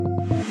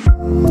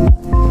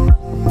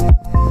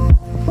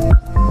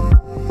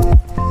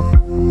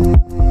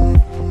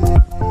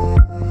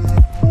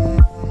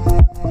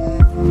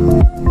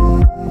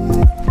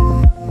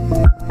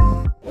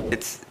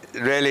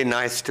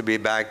nice to be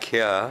back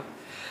here.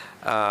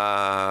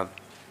 My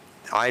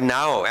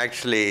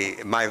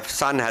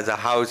son has a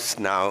house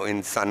now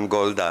in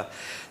Sangolda,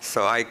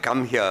 so I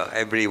come here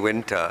every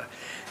winter,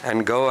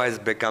 and Goa is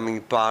becoming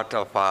part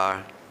of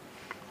our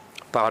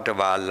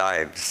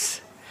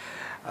lives.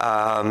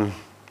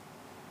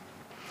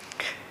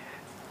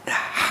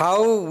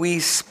 How we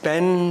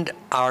spend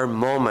our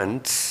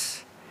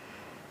moments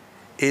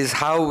is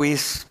how we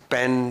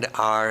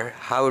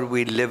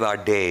live our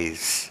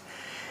days.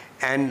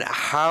 And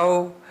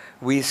how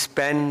we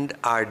spend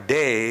our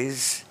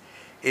days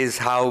is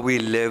how we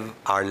live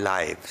our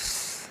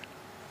lives.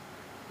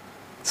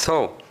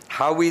 So,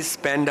 how we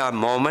spend our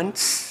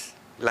moments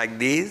like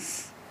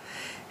these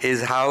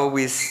is how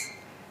we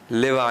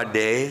live our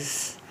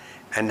days,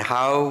 and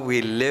how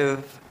we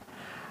live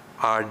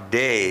our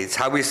days,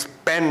 how we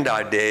spend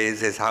our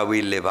days is how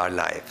we live our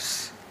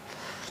lives.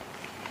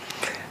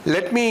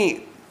 Let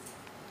me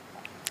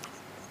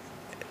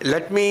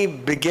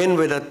begin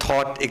with a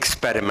thought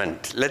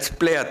experiment. Let's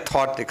play a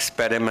thought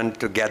experiment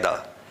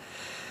together.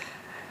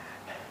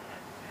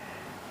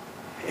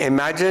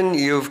 Imagine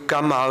you've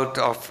come out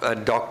of a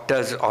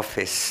doctor's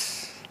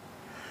office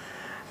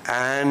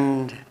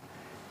and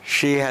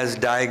she has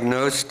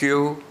diagnosed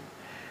you,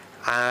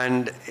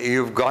 and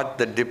you've got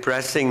the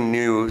depressing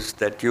news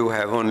that you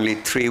have only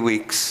 3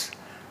 weeks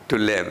to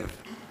live.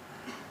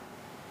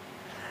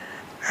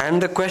 And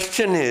the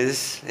question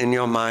is, in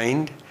your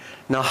mind,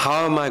 now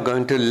how am I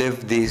going to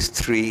live these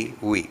 3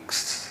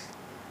 weeks?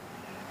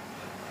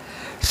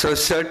 So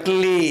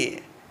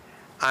certainly,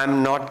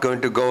 I'm not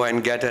going to go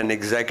and get an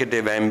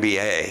executive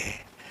MBA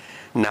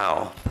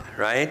now,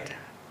 right?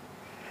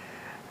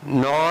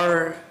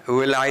 Nor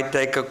will I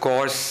take a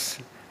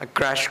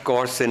crash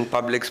course in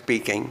public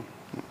speaking,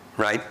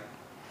 right?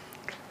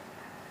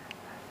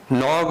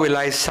 Nor will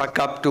I suck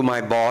up to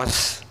my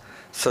boss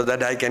so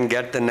that I can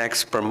get the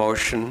next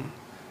promotion.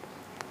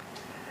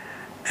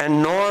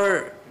 And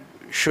nor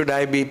should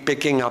I be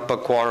picking up a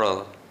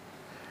quarrel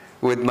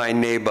with my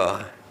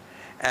neighbor,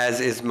 as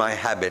is my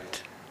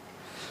habit.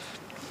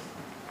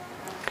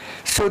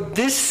 So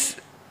the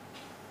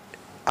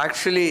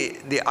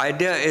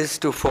idea is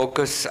to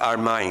focus our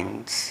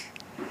minds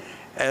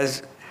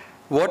as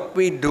what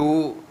we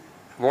do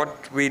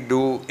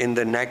in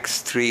the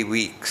next 3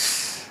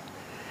 weeks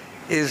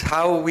is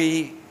how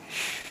we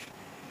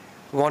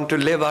want to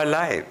live our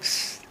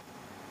lives.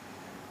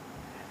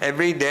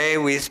 Every day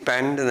we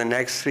spend in the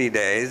next 3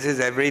 days is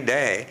every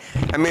day.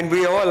 I mean,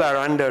 we all are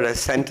under a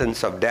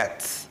sentence of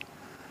death.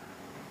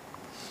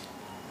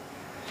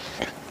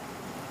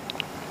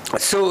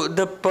 So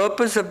the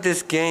purpose of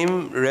this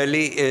game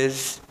really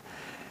is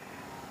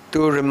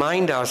to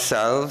remind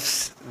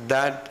ourselves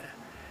that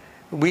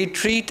we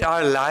treat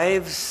our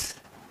lives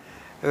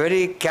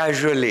very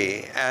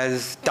casually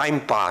as time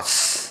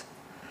pass.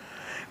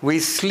 We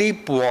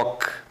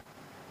sleepwalk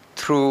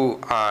through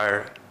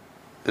our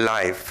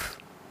life.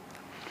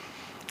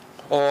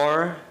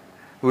 Or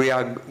we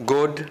are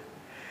good,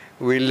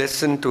 we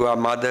listen to our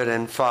mother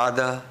and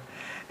father,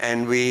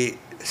 and we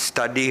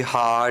study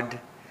hard,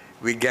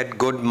 we get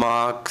good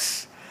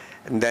marks,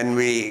 and then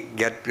we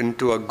get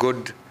into a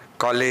good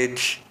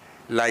college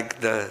like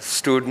the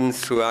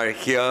students who are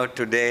here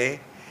today.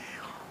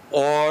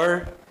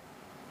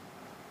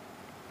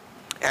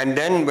 And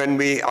then when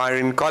we are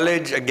in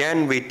college,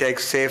 again we take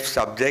safe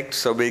subjects,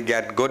 so we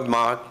get good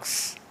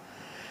marks,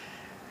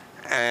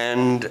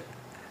 and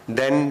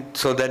then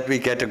so that we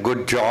get a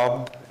good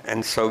job,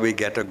 and so we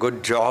get a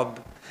good job,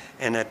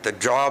 and at the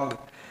job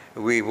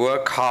we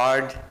work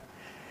hard,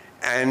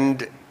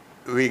 and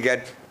we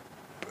get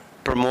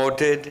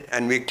promoted,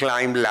 and we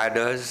climb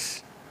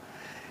ladders.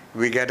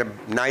 We get a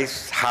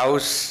nice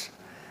house,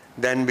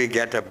 then we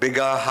get a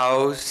bigger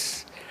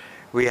house.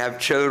 We have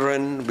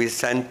children, we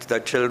send the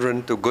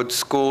children to good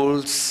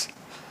schools.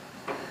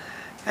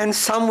 And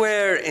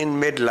somewhere in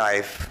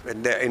midlife,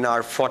 in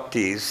our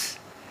 40s,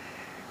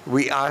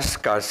 we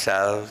ask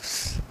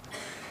ourselves,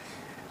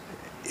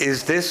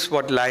 is this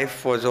what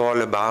life was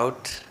all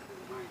about?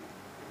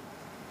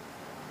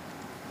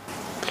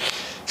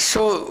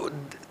 So,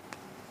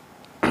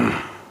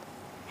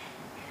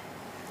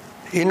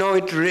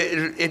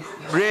 it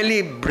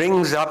really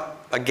brings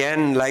up,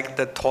 again, like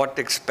the thought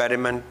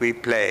experiment we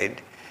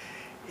played,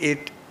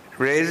 it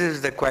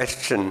raises the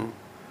question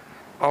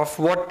of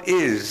what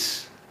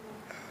is,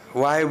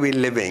 why are we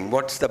living,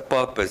 what's the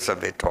purpose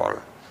of it all?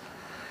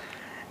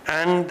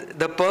 And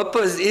the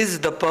purpose is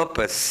the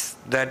purpose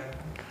that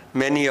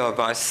many of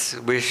us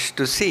wish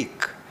to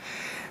seek,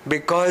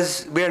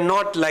 because we are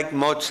not like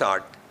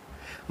Mozart.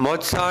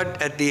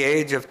 Mozart, at the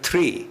age of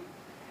 3,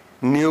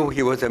 knew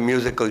he was a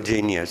musical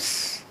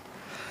genius.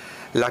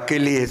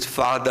 Luckily, his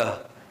father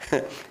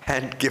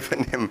had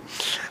given him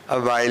a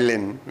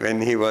violin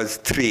when he was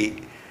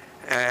 3,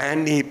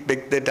 and he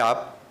picked it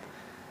up.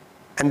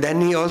 And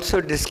then he also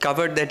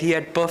discovered that he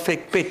had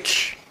perfect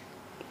pitch,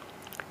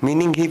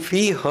 meaning if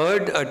he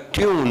heard a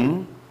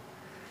tune,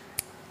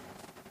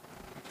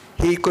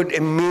 he could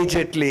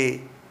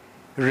immediately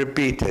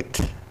repeat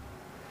it.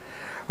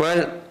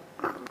 Well,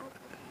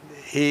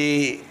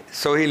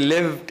 So he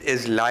lived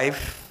his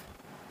life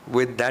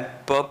with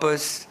that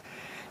purpose,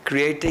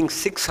 creating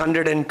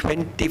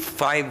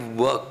 625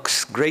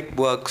 works, great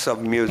works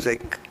of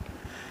music,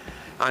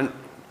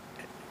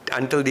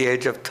 until the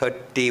age of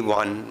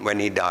 31 when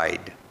he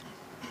died.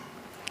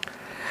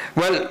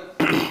 Well,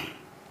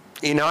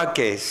 in our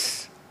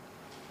case,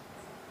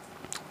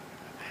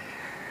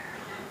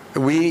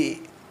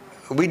 we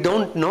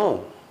don't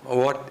know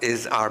what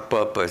is our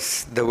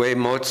purpose the way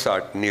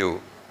Mozart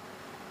knew.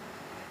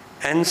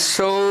 And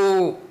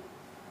so,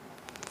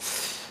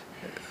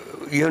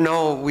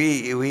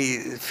 we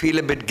feel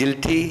a bit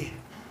guilty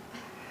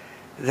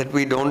that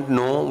we don't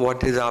know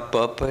what is our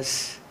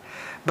purpose.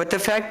 But the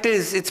fact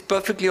is, it's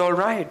perfectly all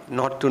right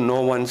not to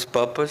know one's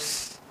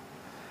purpose.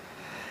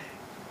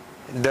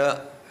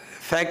 The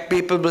fact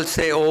people will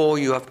say, oh,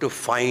 you have to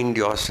find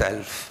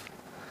yourself.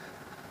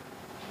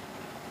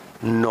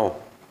 No.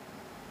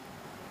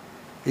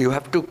 You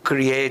have to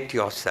create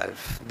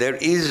yourself. There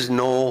is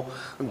no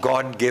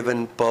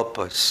God-given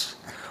purpose,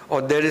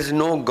 or there is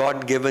no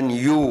God-given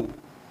you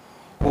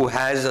who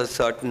has a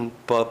certain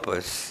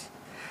purpose.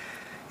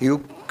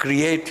 You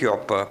create your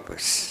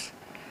purpose.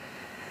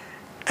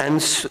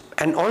 And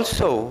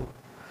also,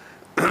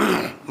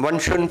 one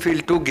shouldn't feel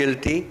too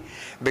guilty,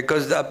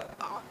 because the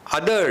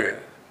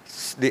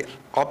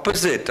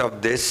opposite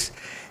of this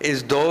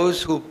is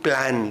those who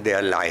plan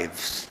their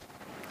lives.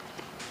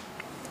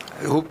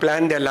 Who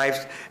plan their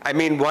lives. I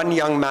mean, one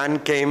young man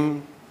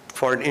came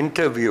for an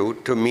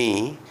interview to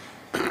me,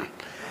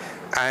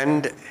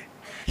 and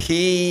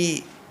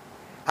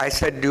I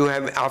said,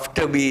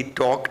 after we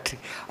talked,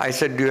 I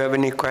said, do you have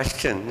any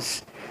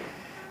questions?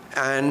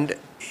 And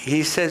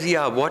he says,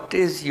 yeah, what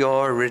is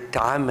your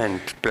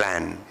retirement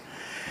plan?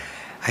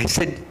 I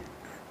said,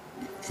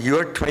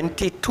 you're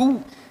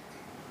 22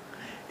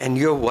 and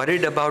you're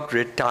worried about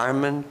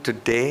retirement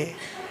today?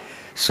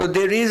 So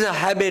there is a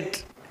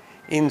habit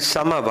in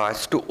some of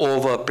us to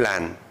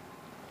over-plan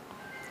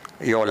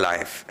your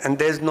life, and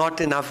there's not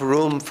enough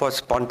room for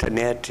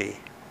spontaneity.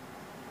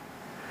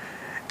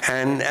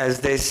 And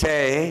as they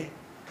say,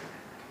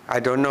 I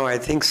don't know, I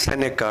think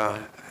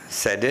Seneca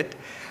said it,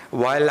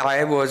 while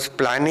I was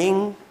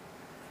planning,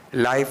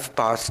 life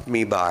passed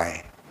me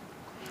by.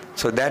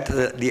 So that's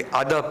the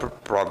other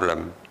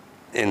problem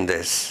in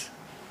this.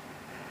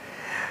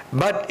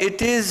 But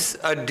it is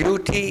a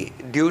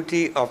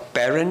duty of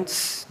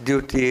parents,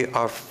 duty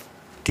of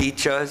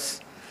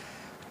teachers,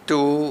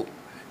 to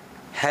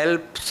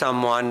help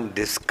someone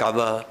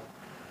discover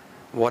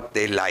what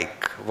they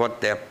like, what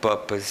their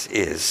purpose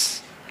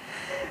is.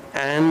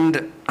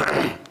 And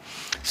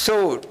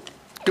so,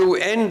 to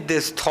end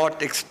this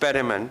thought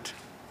experiment,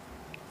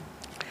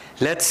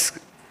 let's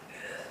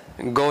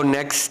go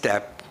next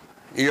step.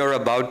 You're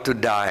about to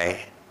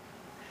die,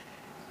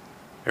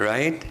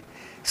 right?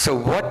 So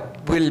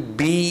what will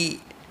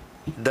be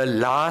the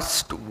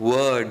last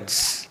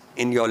words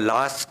in your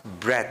last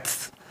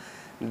breath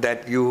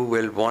that you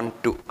will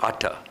want to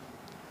utter?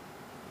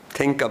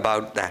 Think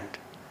about that.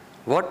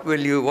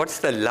 What's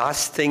the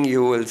last thing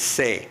you will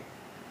say?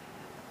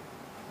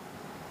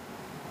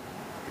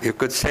 You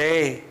could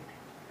say,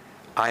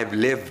 I've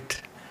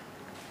lived.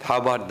 How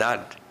about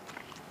that?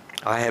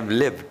 I have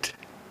lived.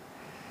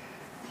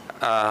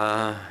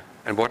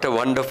 And what a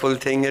wonderful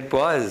thing it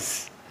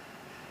was.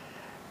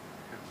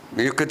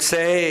 You could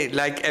say,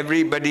 like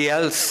everybody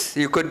else,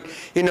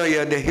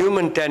 the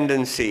human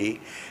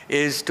tendency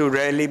is to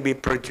really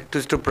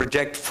to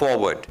project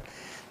forward.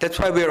 That's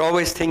why we're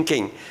always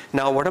thinking,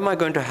 now what am I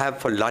going to have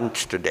for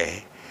lunch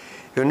today?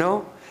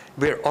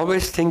 We're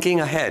always thinking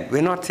ahead.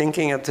 We're not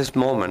thinking at this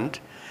moment.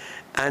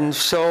 And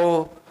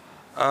so,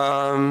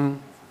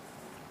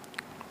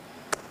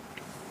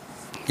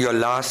 your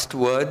last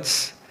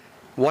words,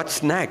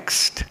 what's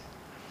next?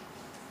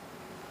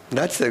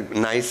 That's a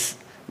nice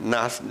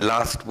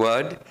last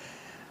word.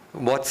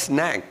 What's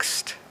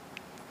next?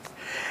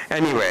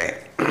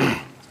 Anyway,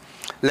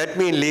 let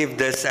me leave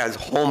this as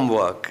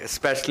homework,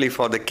 especially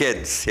for the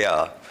kids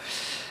here.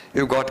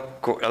 You've got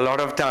a lot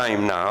of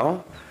time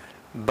now,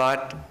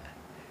 but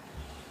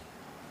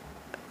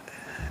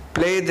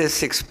play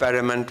this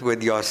experiment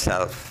with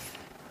yourself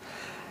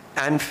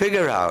and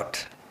figure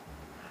out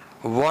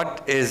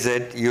what is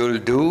it you'll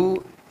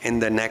do in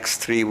the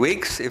next 3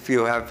 weeks if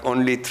you have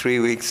only 3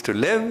 weeks to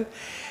live,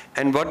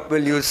 and what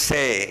will you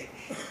say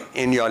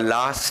in your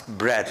last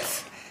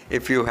breath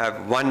if you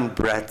have 1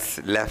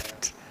 breath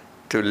left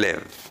to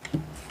live.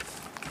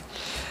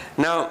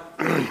 Now,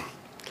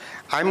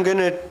 I'm going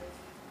to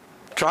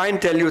try and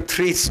tell you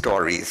 3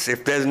 stories.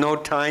 If there's no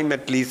time,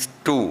 at least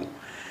 2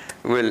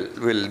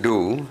 will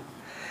do.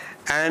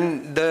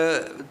 And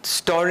the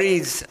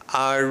stories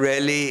are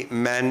really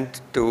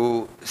meant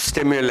to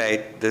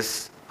stimulate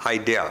this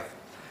idea.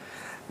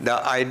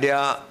 The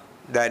idea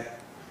that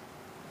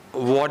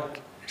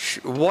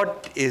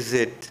what is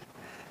it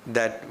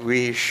that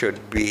we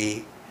should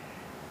be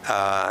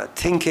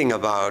thinking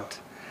about,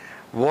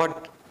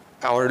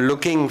 or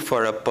looking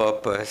for a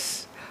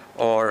purpose,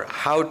 or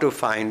how to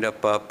find a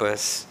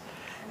purpose,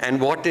 and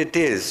what it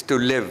is to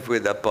live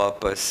with a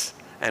purpose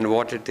and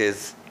what it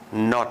is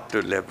not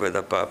to live with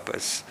a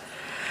purpose.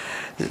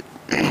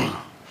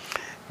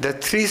 The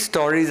 3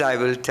 stories I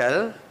will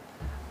tell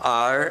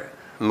are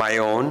my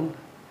own,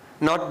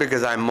 not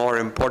because I'm more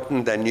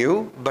important than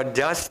you, but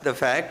just the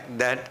fact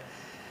that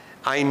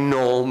I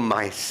know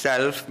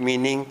myself,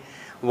 meaning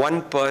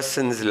one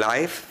person's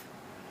life,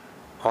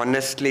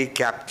 honestly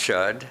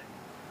captured,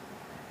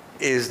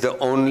 is the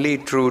only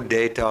true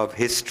data of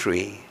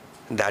history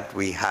that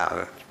we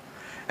have.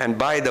 And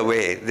by the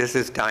way, this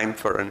is time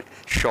for a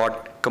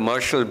short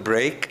commercial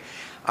break.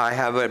 I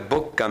have a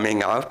book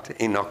coming out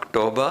in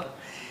October,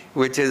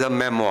 which is a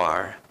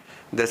memoir,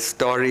 the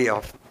story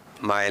of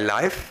my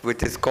life,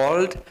 which is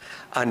called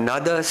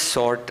Another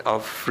Sort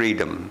of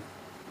Freedom.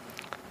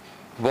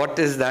 What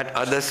is that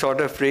other sort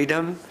of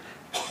freedom?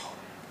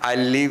 I'll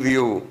leave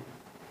you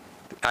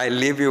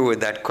with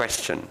that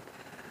question.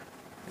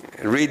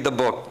 Read the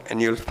book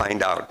and you'll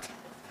find out.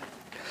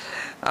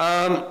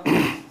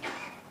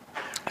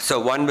 So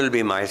one will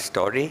be my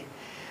story.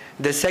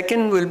 The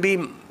second will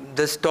be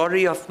the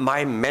story of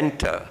my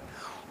mentor,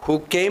 who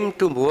came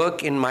to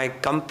work in my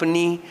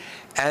company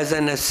as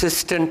an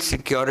assistant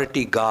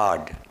security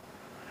guard.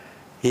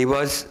 He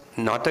was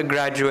not a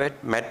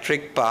graduate,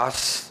 metric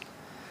pass,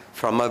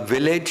 from a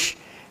village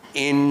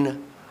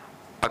in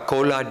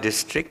Akola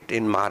district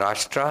in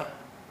Maharashtra.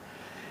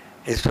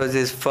 It was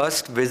his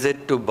first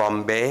visit to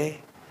Bombay,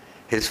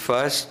 his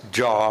first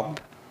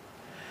job,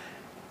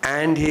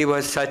 and he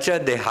was such a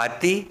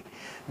dehati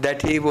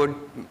that he would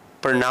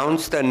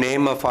pronounce the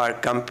name of our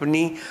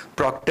company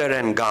Procter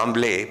and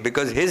Gamble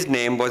because his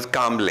name was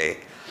Kamble.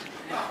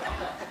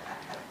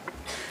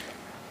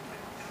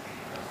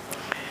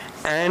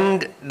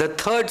 And the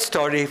third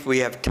story, if we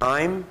have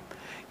time,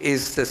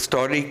 is the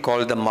story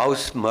called The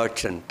Mouse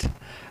Merchant,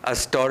 a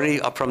story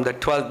from the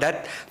 12th.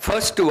 That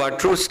first 2 are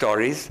true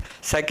stories.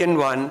 Second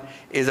one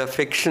is a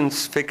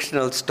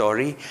fictional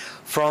story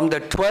from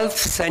the 12th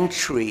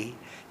century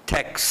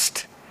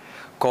text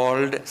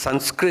called,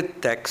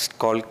 Sanskrit text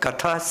called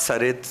Katha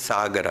Sarit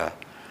Sagara,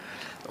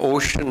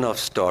 Ocean of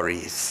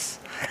Stories.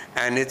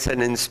 And it's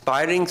an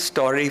inspiring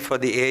story for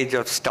the age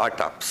of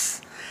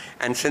startups.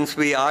 And since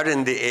we are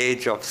in the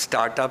age of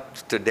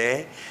startups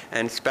today,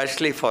 and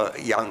especially for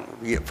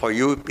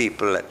you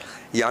people,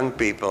 young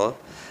people,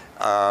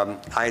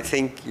 I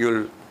think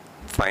you'll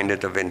find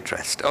it of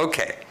interest.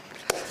 Okay,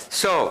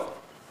 so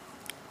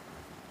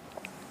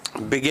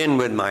begin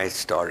with my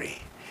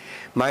story.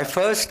 My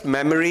first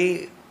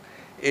memory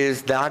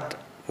is that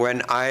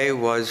when I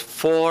was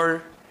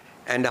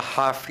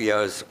 4.5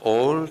 years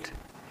old,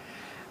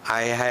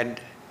 I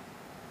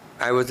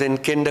was in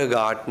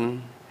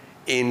kindergarten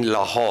in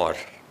Lahore,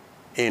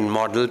 in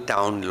model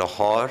town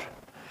Lahore,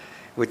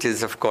 which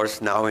is of course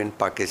now in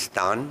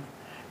Pakistan,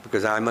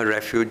 because I'm a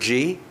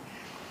refugee.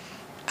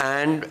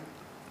 And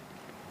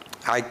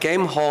I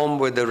came home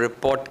with a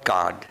report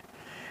card,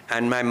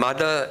 and my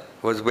mother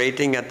was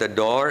waiting at the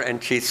door,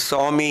 and she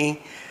saw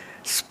me,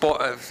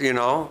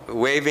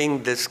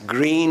 waving this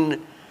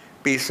green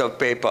piece of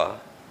paper.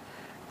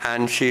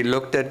 And she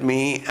looked at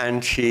me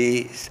and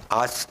she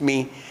asked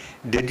me,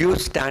 "Did you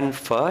stand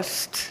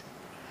first?"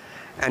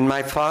 And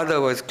my father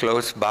was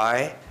close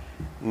by,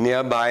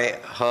 nearby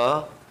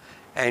her,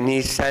 and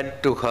he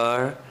said to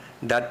her,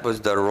 "That was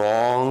the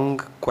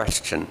wrong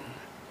question.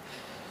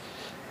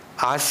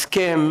 Ask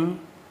him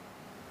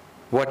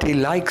what he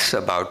likes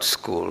about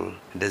school.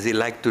 Does he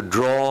like to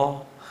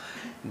draw?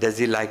 Does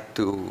he like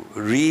to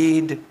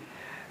read?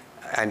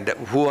 And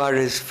who are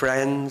his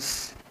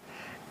friends?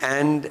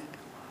 And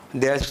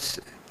there's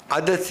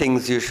other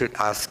things you should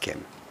ask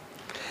him."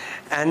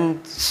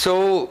 And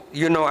so,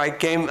 I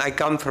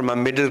come from a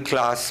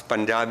middle-class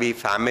Punjabi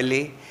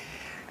family,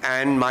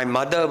 and my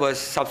mother was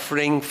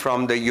suffering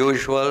from the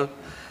usual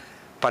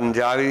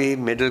Punjabi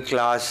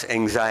middle-class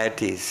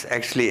anxieties,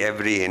 actually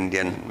every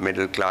Indian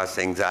middle-class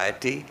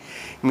anxiety,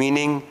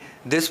 meaning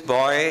this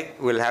boy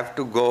will have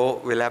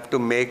to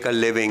make a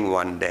living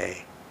one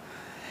day.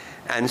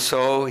 And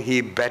so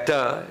he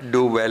better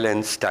do well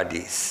in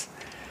studies.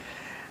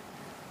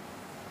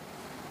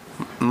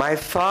 My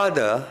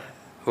father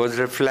was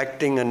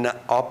reflecting an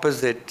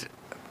opposite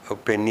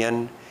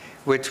opinion,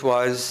 which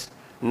was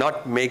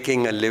not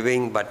making a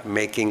living, but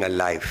making a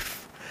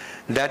life.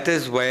 That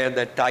is where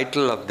the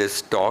title of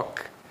this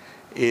talk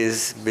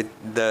is,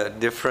 the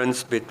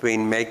difference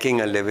between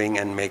making a living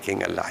and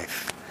making a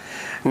life.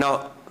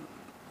 Now,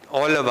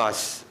 all of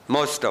us,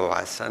 most of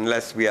us,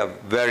 unless we are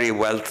very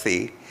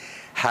wealthy,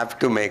 have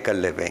to make a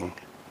living.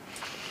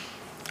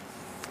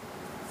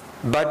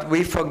 But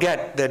we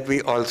forget that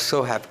we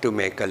also have to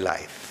make a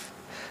life.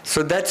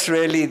 So that's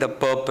really the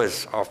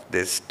purpose of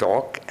this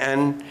talk.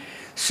 And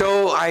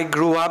so I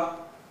grew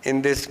up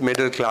in this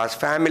middle-class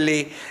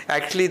family.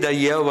 Actually, the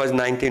year was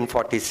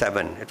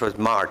 1947. It was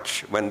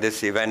March when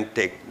this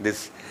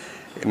this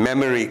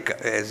memory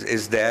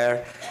is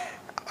there.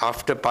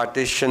 After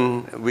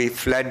partition, we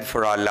fled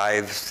for our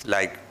lives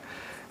like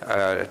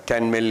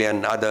 10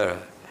 million other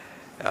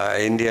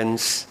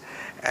Indians.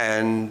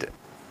 And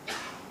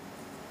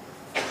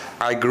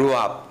I grew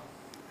up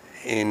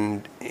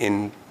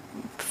in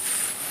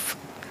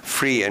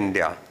free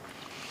India,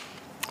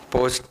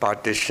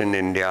 post-partition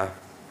India.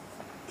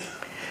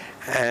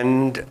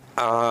 And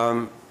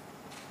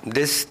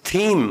this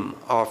theme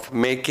of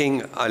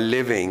making a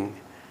living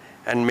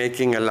and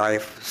making a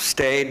life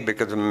stayed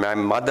because my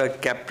mother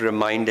kept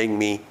reminding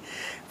me,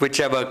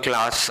 whichever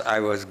class I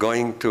was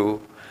going to,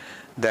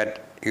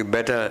 that you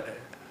better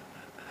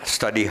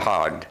study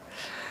hard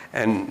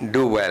and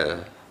do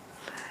well.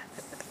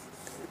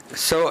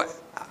 So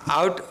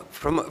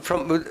from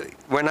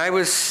when I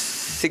was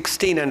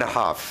 16 and a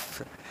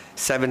half,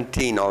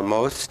 17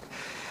 almost,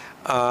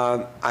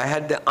 I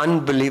had the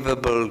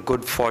unbelievable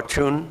good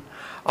fortune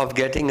of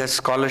getting a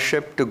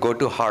scholarship to go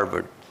to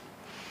Harvard.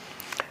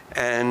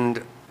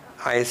 And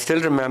I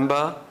still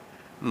remember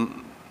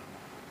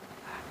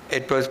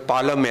it was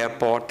Palam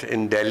Airport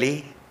in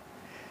Delhi.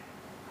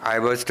 I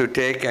was to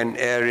take an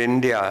Air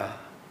India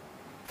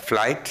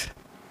flight,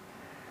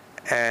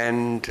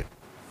 and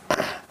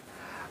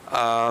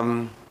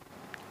my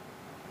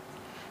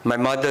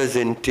mother's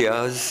in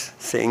tears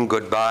saying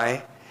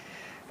goodbye,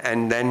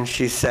 and then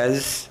she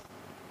says,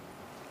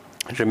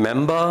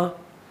 remember,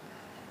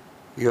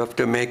 you have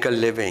to make a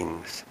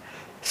living.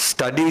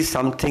 Study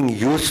something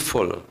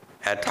useful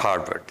at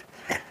Harvard.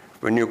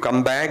 When you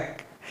come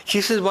back, she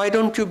says, why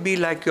don't you be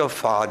like your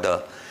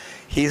father?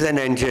 He's an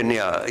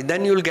engineer.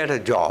 Then you'll get a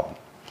job.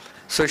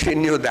 So she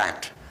knew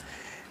that.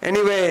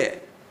 Anyway,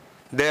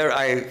 there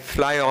I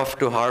fly off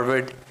to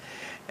Harvard,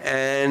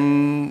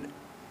 and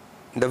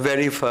the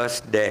very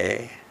first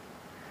day,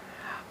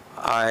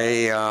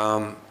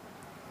 I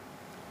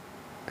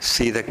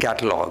see the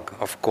catalog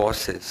of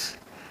courses,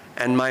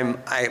 and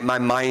my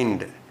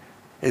mind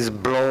is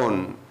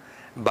blown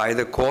by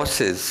the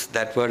courses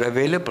that were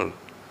available.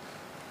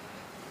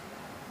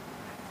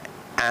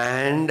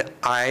 And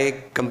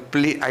I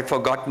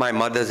forgot my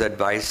mother's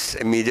advice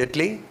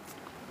immediately.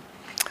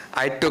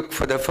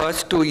 For the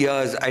first 2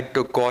 years, I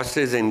took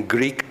courses in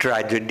Greek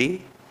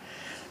tragedy,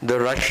 the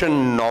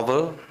Russian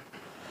novel,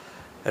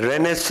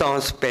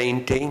 Renaissance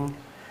painting,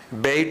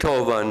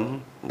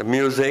 Beethoven, the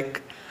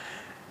music,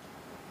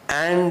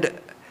 and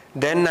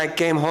then I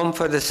came home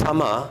for the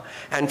summer,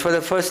 and for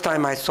the first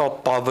time I saw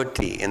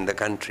poverty in the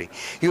country.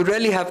 You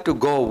really have to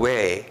go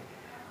away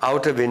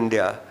out of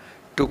India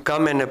to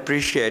come and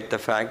appreciate the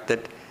fact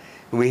that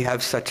we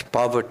have such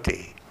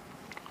poverty.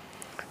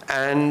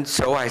 And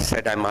so I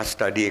said I must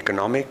study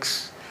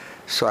economics.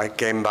 So I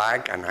came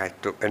back and I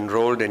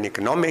enrolled in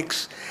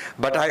economics,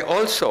 but I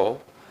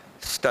also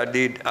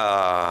studied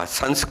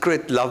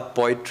Sanskrit, love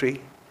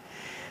poetry.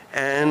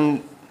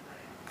 And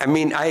I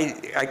mean,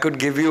 I could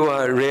give you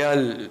a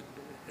real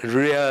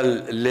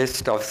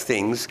list of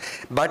things,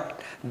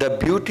 but the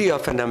beauty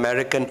of an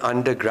American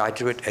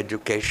undergraduate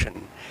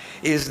education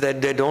is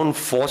that they don't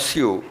force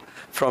you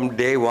from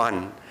day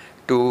one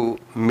to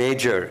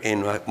major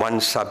in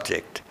one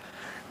subject.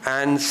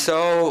 And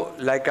so,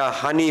 like a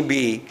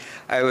honeybee,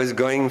 I was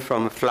going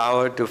from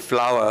flower to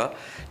flower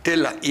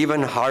till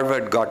even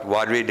Harvard got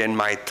worried in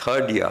my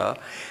third year.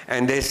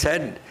 And they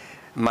said,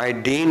 my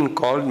dean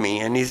called me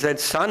and he said,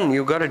 son,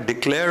 you got to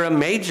declare a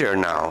major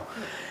now.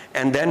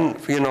 And then,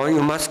 you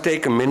must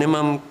take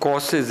minimum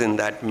courses in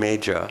that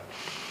major.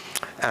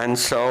 And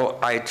so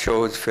I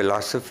chose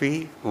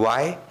philosophy.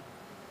 Why?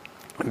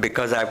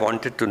 Because I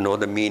wanted to know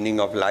the meaning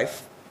of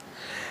life.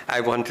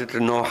 I wanted to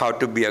know how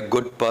to be a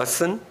good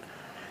person.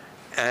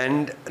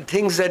 And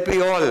things that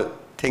we all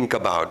think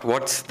about.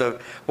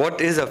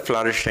 What is a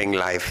flourishing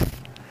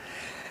life?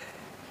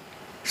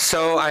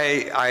 So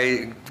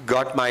I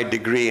got my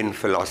degree in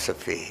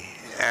philosophy,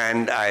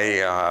 and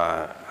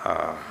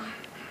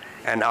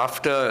and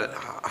after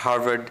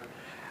Harvard,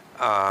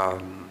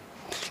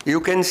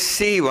 you can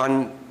see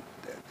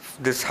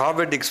this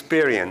Harvard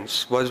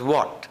experience was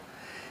what?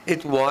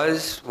 It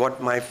was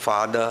what my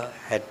father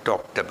had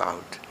talked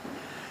about.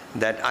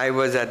 That I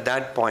was at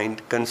that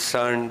point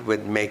concerned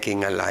with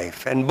making a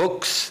life. And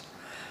books,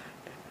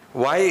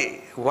 why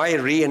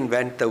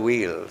reinvent the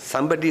wheel?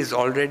 Somebody's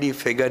already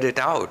figured it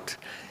out.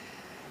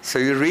 So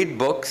you read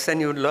books and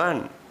you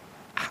learn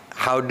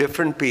how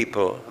different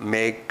people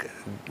made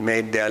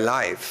their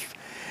life.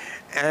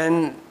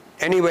 And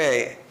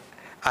anyway,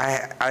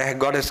 I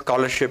got a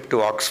scholarship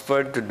to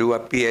Oxford to do a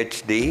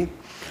PhD,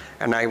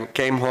 and I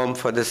came home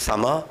for the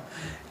summer,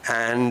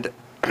 and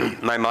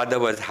my mother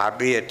was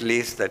happy at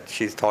least that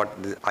she thought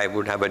I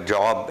would have a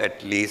job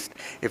at least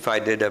if I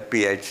did a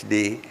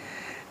PhD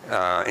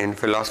in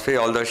philosophy,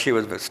 although she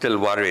was still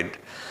worried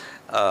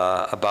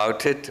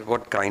about it.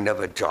 What kind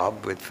of a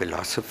job with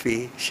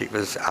philosophy? She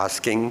was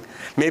asking.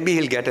 Maybe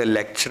he'll get a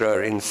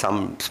lecturer in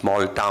some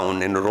small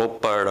town in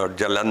Ropar or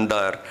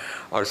Jalandhar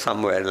or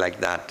somewhere like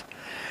that.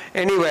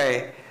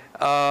 Anyway,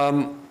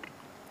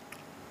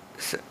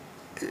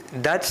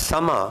 that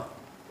summer,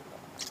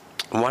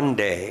 one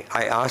day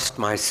I asked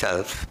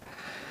myself,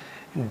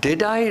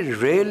 did I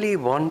really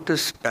want to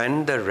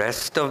spend the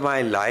rest of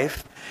my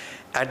life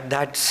at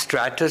that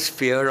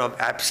stratosphere of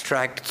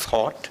abstract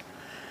thought,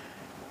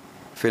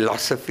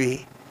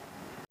 philosophy?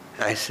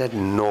 I said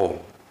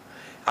no,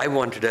 I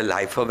wanted a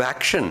life of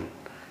action.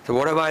 So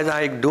what was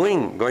I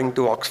doing going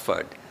to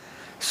Oxford?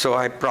 So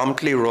I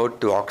promptly wrote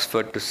to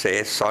Oxford to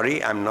say,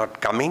 sorry, I'm not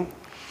coming.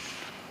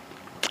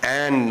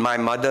 And my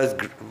mother's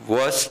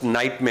worst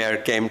nightmare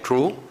came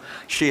true.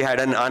 She had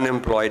an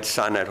unemployed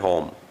son at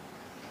home.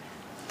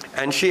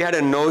 And she had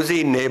a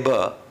nosy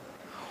neighbor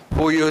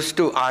who used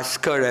to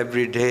ask her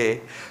every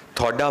day,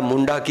 Thoda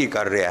munda ki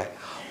kar raha hai?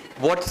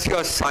 What's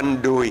your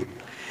son doing?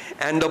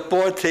 And the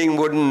poor thing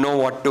wouldn't know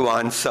what to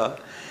answer.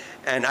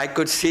 And I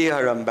could see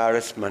her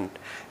embarrassment.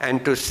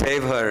 And to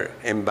save her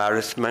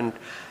embarrassment,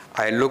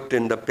 I looked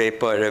in the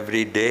paper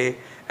every day,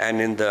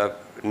 and in the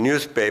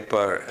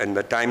newspaper, in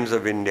the Times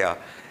of India,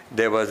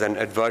 there was an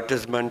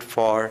advertisement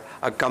for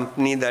a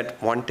company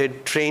that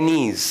wanted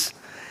trainees.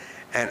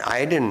 And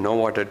I didn't know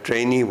what a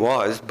trainee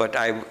was, but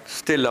I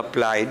still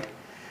applied.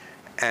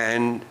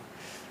 And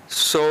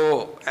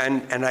so,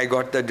 and I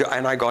got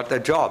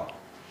the job.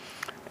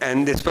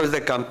 And this was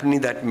the company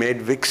that made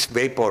Vicks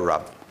Vapor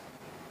Rub.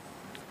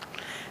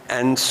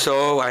 And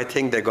so I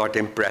think they got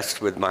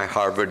impressed with my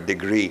Harvard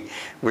degree,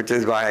 which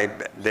is why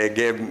they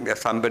gave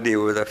somebody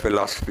who was a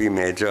philosophy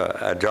major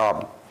a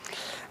job.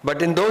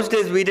 But in those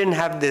days, we didn't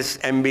have this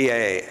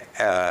MBA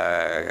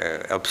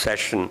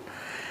obsession.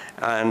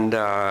 And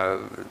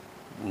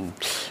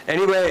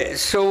anyway,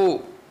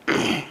 so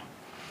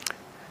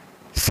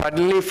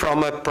suddenly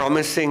from a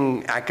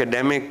promising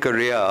academic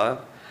career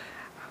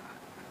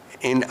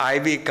in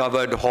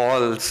ivy-covered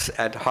halls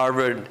at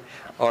Harvard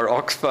or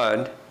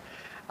Oxford,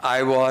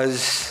 I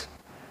was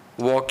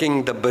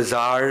walking the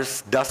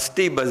bazaars,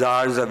 dusty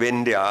bazaars of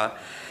India,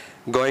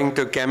 going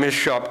to chemist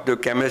shop to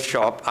chemist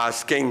shop,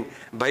 asking,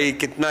 "Bhai,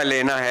 kitna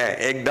lena hai?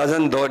 Ek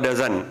dozen, do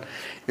dozen,"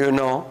 you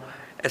know.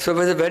 So it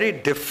was a very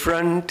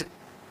different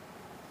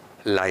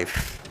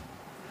life.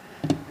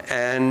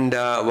 And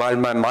while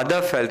my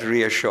mother felt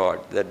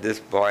reassured that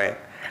this boy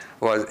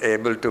was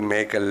able to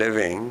make a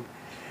living,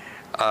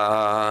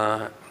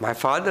 my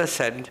father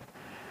said,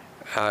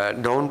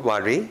 "Don't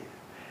worry.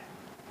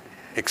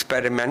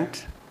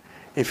 Experiment.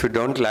 If you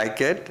don't like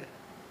it,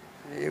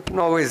 you can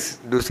always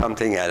do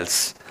something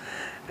else."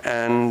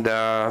 And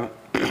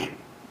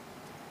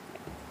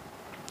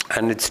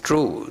and it's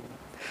true.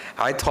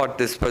 I thought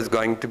this was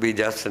going to be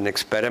just an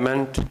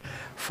experiment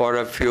for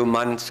a few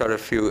months or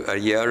a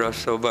year or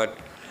so, but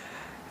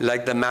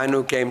like the man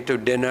who came to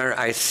dinner,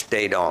 I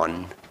stayed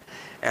on.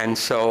 And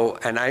so,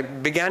 and I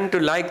began to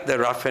like the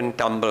rough and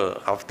tumble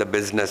of the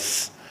business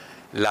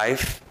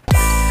life.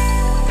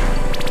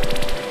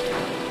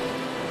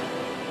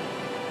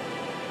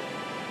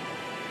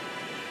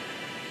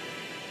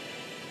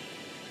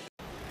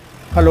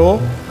 Hello,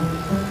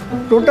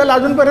 total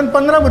अजूनपर्यंत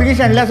 15 भुरगीं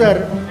शेणल्या sir.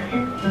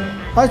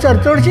 हय sir,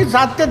 चडशी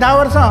 7 ते 10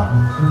 वर्सां.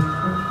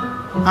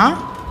 हां,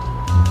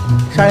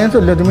 शाळेन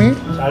सोडले तुमी?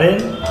 शाळेन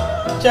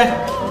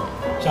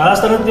शाळा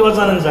आसतना ती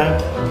वचना न्ही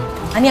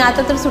साहेब. आणि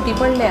आता तर सुटी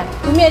पडल्या.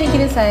 तुम्ही आनी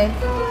कितें साहेब?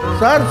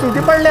 सर,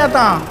 सुटी पडले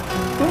आतां.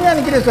 तुमी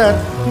आनी कितें सर?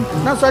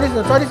 ना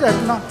सॉरी सर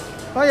ना.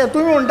 हय,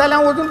 तुमी म्हणटाले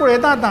हांव वचून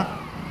पळयता आतां.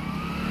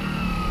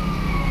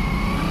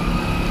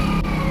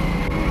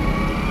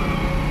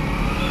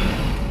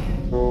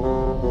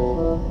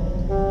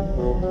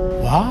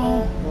 वाव,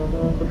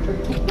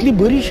 कितली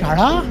बरी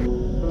शाळा.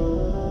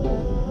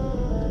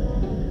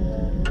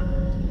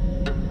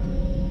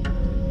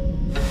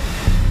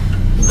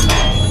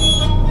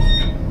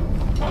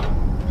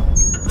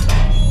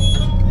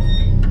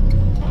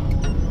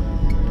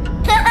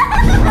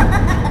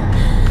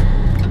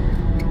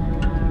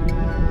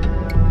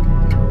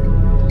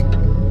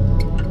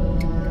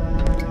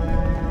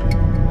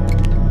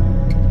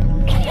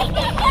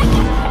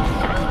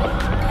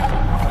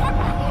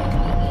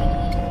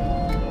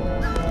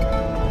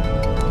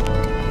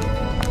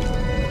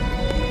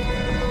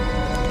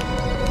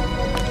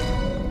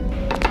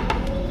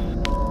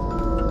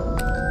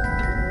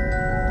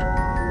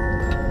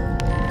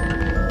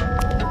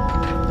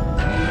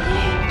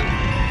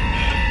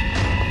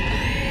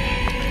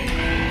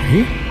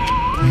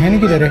 यानी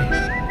किधर है?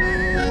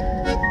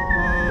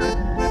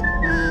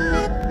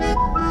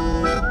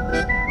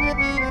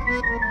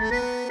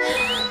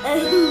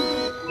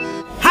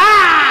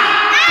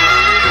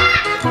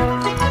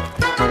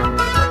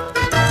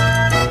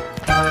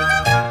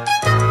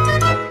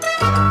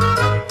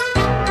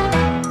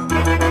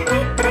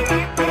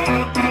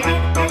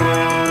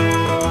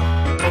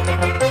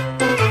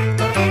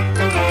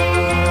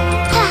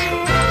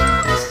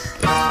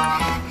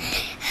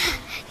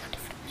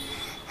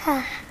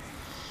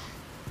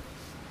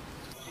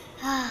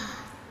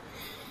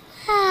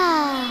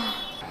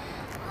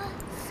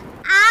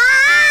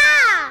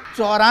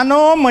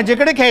 चोरानो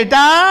मजेकडे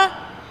खेळटा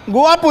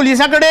गोवा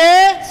पोलिसाकडे.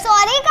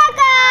 सॉरी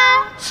काका.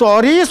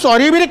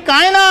 सॉरी बिरी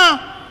काय ना.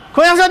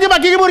 खंय आसा ती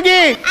बाकीची भुरगी?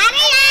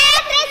 अरे यार,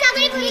 रे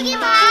सगळी भुरगी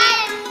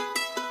भायर.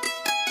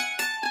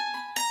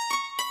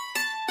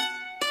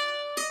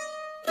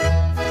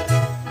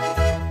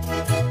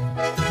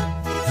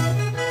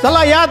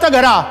 चला या आता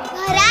घरा.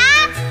 घरा?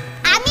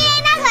 आम्ही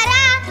येना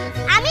घरा.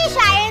 आम्ही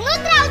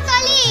शाळेनूच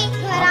रावतली.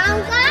 घरा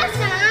आमकां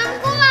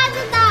सामको वाज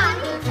येता.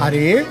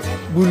 अरे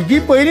भुरगीं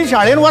पयलीं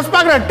शाळेन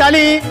वचपाक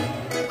रडटालीं,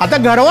 आतां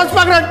घरा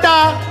वचपाक रडटा.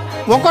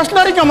 हो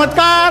कसलो रे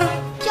चमत्कार?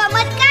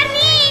 चमत्कार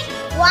न्ही,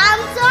 हो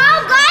आमचो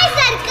गोंय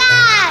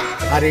सरकार.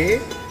 अरे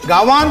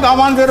गांवांत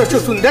गांवांत जर अश्यो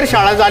सुंदर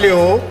शाळा जाल्यो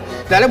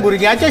जाल्यार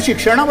भुरग्यांच्या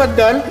शिक्षणा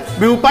बद्दल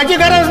भिवपाची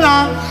गरज ना.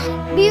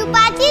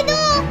 भिवपाची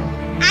न्हू,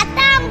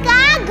 आतां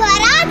आमकां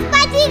घरा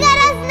वचपाची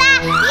गरज ना.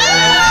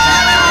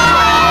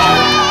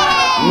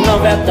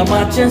 नव्या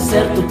दमाचे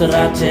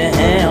सेरतुतराचे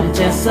हें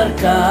आमचें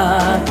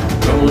सरकार.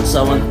 प्रमोद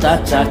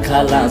सावंताच्या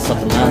खाला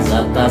सपना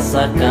जाता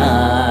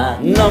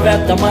साकार. नव्या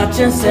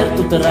दमाचे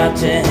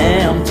सेरतुतराचे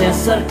हें आमचें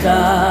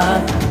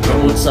सरकार.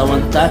 प्रमोद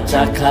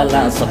सावंताच्या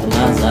खाला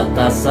सपना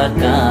जाता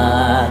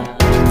साकार.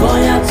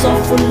 गोंयाचो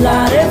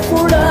फुल्लारे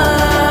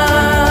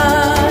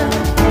फुडार,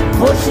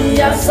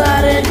 खोशी आसा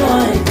रे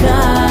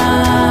गोंयकार.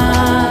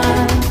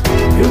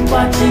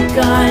 भिवपाची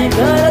कांय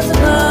गरज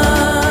ना.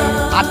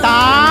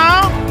 आतां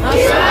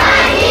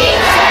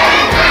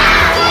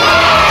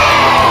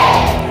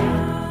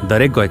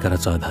दरेक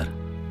गोंयकाराचो आधार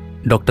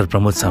डॉक्टर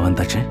प्रमोद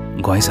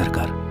सावंताचें गोंय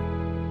सरकार.